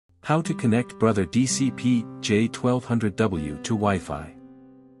How to connect Brother DCP-J1200W to Wi-Fi.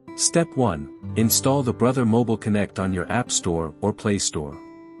 Step 1. Install the Brother Mobile Connect on your App Store or Play Store.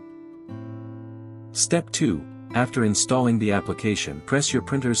 Step 2. After installing the application, press your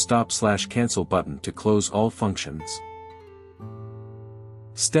printer's stop/cancel button to close all functions.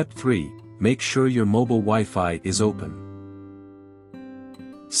 Step 3. Make sure your mobile Wi-Fi is open.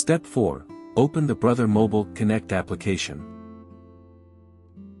 Step 4. Open the Brother Mobile Connect application.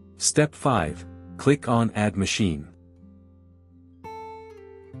 Step 5. Click on Add Machine.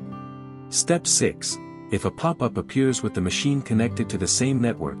 Step 6. If a pop-up appears with the machine connected to the same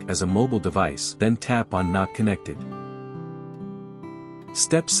network as a mobile device, then tap on Not Connected.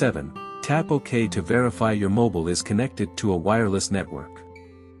 Step 7. Tap OK to verify your mobile is connected to a wireless network.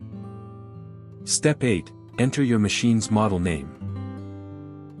 Step 8. Enter your machine's model name.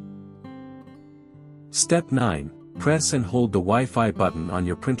 Step 9. Press and hold the Wi-Fi button on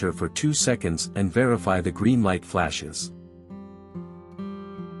your printer for 2 seconds and verify the green light flashes.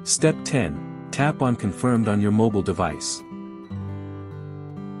 Step 10. Tap on Confirmed on your mobile device.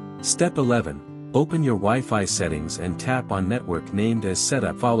 Step 11. Open your Wi-Fi settings and tap on network named as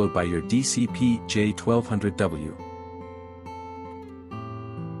Setup followed by your DCP-J1200W.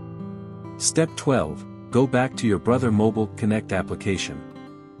 Step 12. Go back to your Brother Mobile Connect application.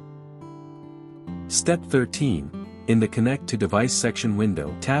 Step 13. In the Connect to Device section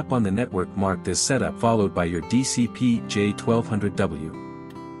window, tap on the network marked as Setup followed by your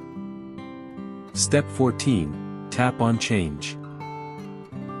DCP-J1200W. Step 14. Tap on Change.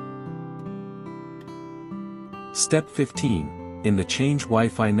 Step 15. In the Change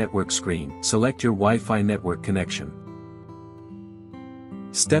Wi-Fi Network screen, select your Wi-Fi network connection.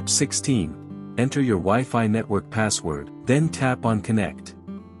 Step 16. Enter your Wi-Fi network password, then tap on Connect.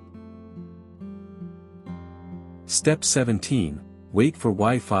 Step 17. Wait for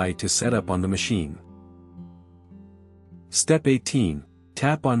Wi-Fi to set up on the machine. Step 18.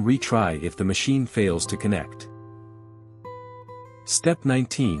 Tap on Retry if the machine fails to connect. Step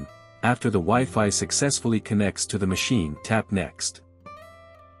 19. After the Wi-Fi successfully connects to the machine, tap Next.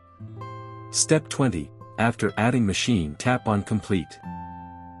 Step 20. After adding machine, tap on Complete.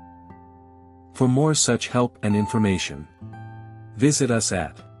 For more such help and information, visit us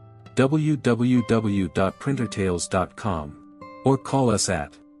at www.printertales.com or call us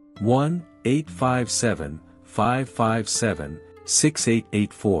at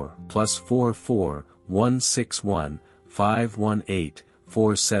 1-857-557-6884 +44 161 518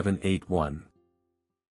 4781.